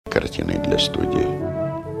The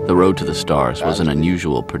Road to the Stars was an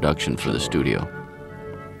unusual production for the studio.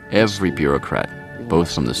 Every bureaucrat,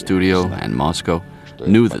 both from the studio and Moscow,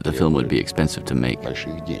 knew that the film would be expensive to make.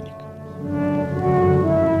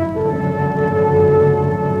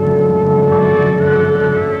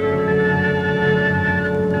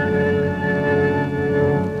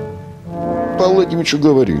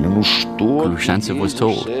 Klushantsev was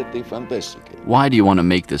told, "Why do you want to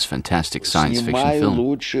make this fantastic science fiction film?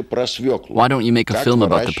 Why don't you make a film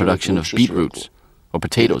about the production of beetroots or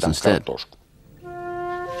potatoes instead?"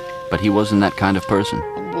 But he wasn't that kind of person.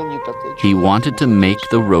 He wanted to make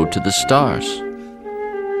The Road to the Stars.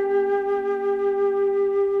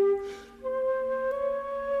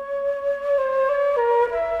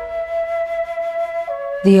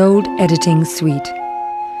 The old editing suite.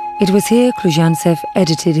 It was here Klushantsev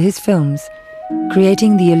edited his films,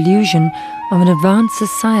 creating the illusion of an advanced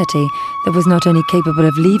society that was not only capable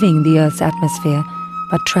of leaving the Earth's atmosphere,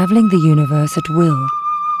 but traveling the universe at will.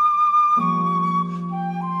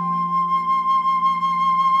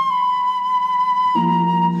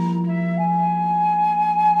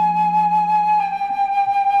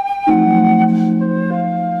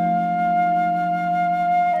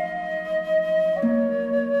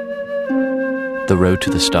 The Road to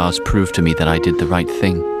the Stars proved to me that I did the right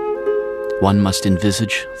thing. One must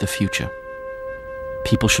envisage the future.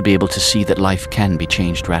 People should be able to see that life can be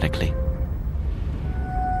changed radically.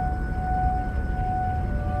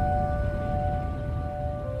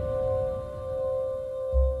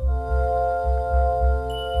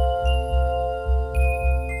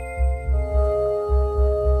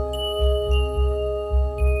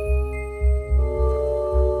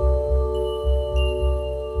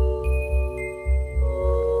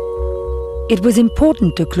 It was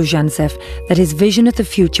important to Klushantsev that his vision of the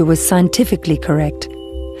future was scientifically correct.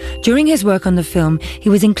 During his work on the film, he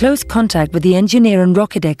was in close contact with the engineer and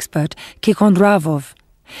rocket expert Kikondravov.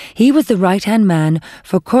 He was the right-hand man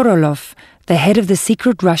for Korolev, the head of the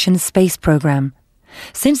secret Russian space program.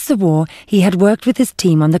 Since the war, he had worked with his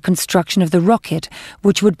team on the construction of the rocket,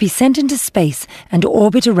 which would be sent into space and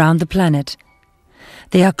orbit around the planet.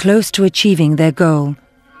 They are close to achieving their goal.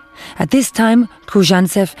 At this time,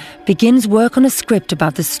 Klushantsev begins work on a script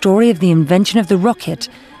about the story of the invention of the rocket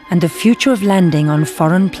and the future of landing on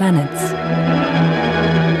foreign planets.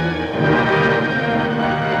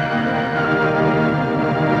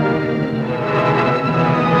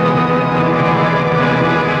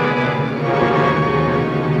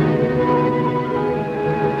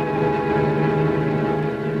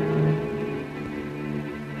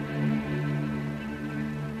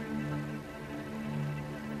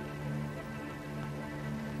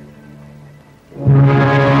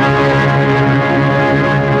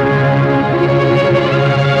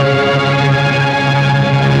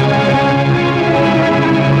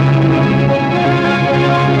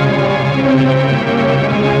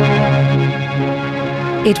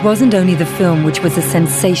 It wasn't only the film which was a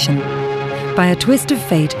sensation. By a twist of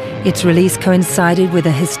fate, its release coincided with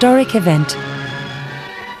a historic event.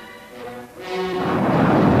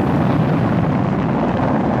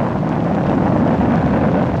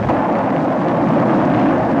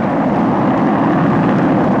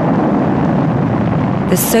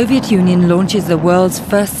 The Soviet Union launches the world's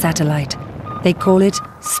first satellite. They call it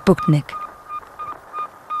Sputnik.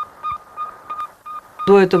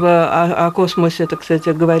 До этого о космосе, так сказать,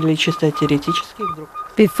 говорили чисто теоретически.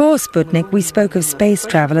 Before Sputnik, we spoke of space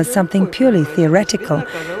travel as something purely theoretical.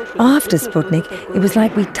 After Sputnik, it was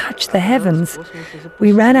like we touched the heavens.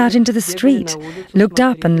 We ran out into the street, looked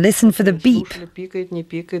up and listened for the beep.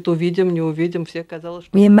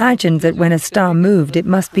 We imagined that when a star moved, it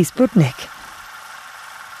must be Sputnik.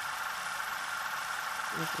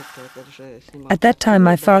 At that time,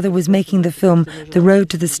 my father was making the film The Road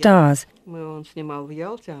to the Stars.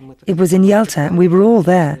 It was in Yalta, and we were all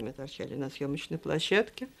there.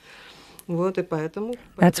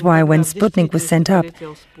 That's why when Sputnik was sent up,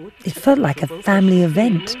 it felt like a family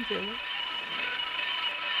event.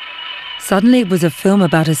 Suddenly it was a film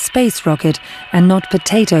about a space rocket and not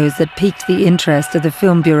potatoes that piqued the interest of the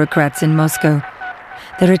film bureaucrats in Moscow.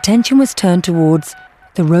 Their attention was turned towards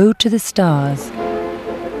The Road to the Stars.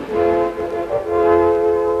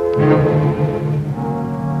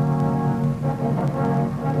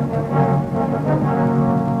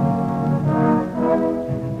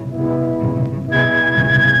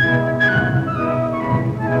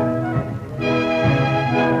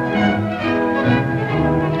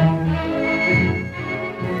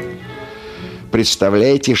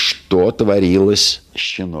 Представляете, что творилось с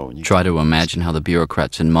чиновниками. Try to imagine how the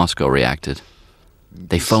bureaucrats in Moscow reacted.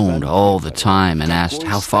 They phoned all the time and asked,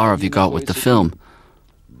 "How far have you got with the film?"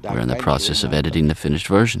 "We're in the process of editing the finished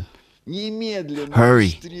version."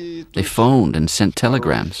 "Hurry." They phoned and sent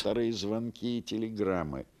telegrams.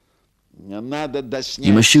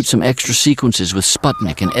 "You must shoot some extra sequences with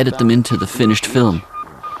Sputnik and edit them into the finished film."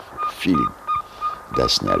 Фильм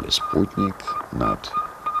досняли спутник над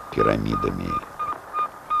пирамидами.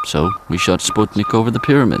 So we shot Sputnik over the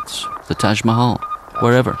pyramids, the Taj Mahal,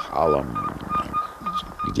 wherever.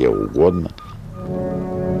 Где угодно.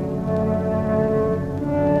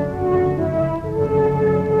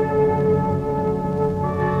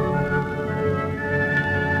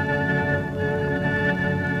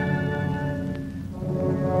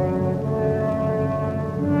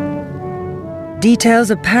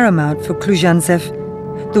 Details are paramount for Klushantsev.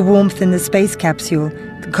 The warmth in the space capsule,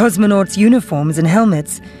 the cosmonauts' uniforms and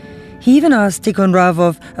helmets. He even asked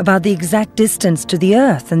Tikhonravov about the exact distance to the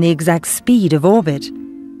Earth and the exact speed of orbit.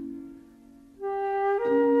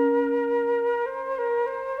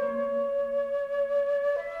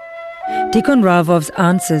 Tikhonravov's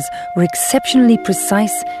answers were exceptionally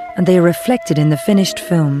precise, and they are reflected in the finished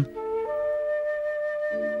film.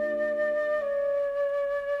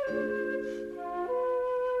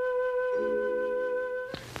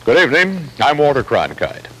 Good evening. I'm Walter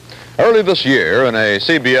Cronkite. Early this year, in a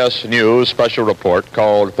CBS News special report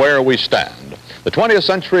called Where We Stand, the 20th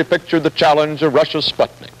century pictured the challenge of Russia's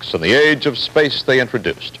Sputniks and the age of space they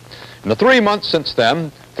introduced. In the 3 months since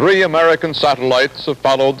then, 3 American satellites have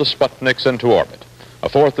followed the Sputniks into orbit. A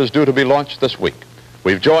 4th is due to be launched this week.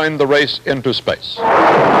 We've joined the race into space.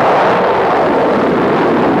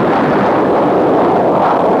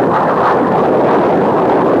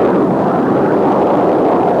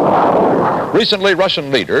 Recently,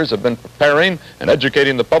 Russian leaders have been preparing and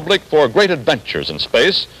educating the public for great adventures in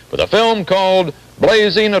space with a film called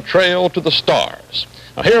Blazing a Trail to the Stars.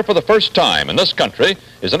 Now, here for the first time in this country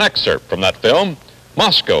is an excerpt from that film,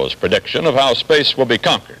 Moscow's prediction of how space will be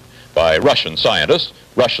conquered by Russian scientists,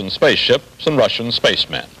 Russian spaceships, and Russian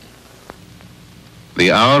spacemen.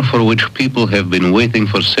 The hour for which people have been waiting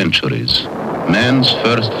for centuries, man's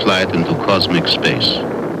first flight into cosmic space.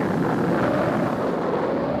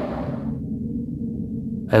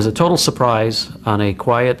 As a total surprise, on a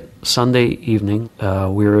quiet Sunday evening,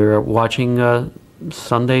 we were watching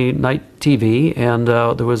Sunday night TV, and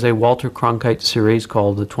there was a Walter Cronkite series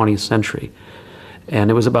called The 20th Century. And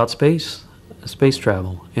it was about space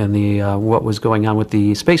travel, and what was going on with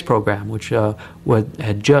the space program, which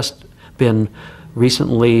had just been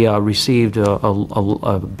recently received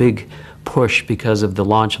a big push because of the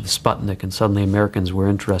launch of the Sputnik, and suddenly Americans were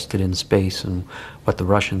interested in space and what the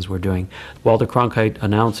Russians were doing. Walter Cronkite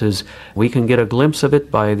announces, we can get a glimpse of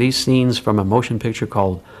it by these scenes from a motion picture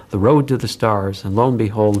called The Road to the Stars, and lo and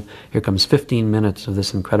behold, here comes 15 minutes of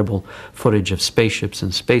this incredible footage of spaceships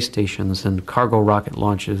and space stations and cargo rocket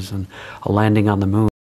launches and a landing on the moon.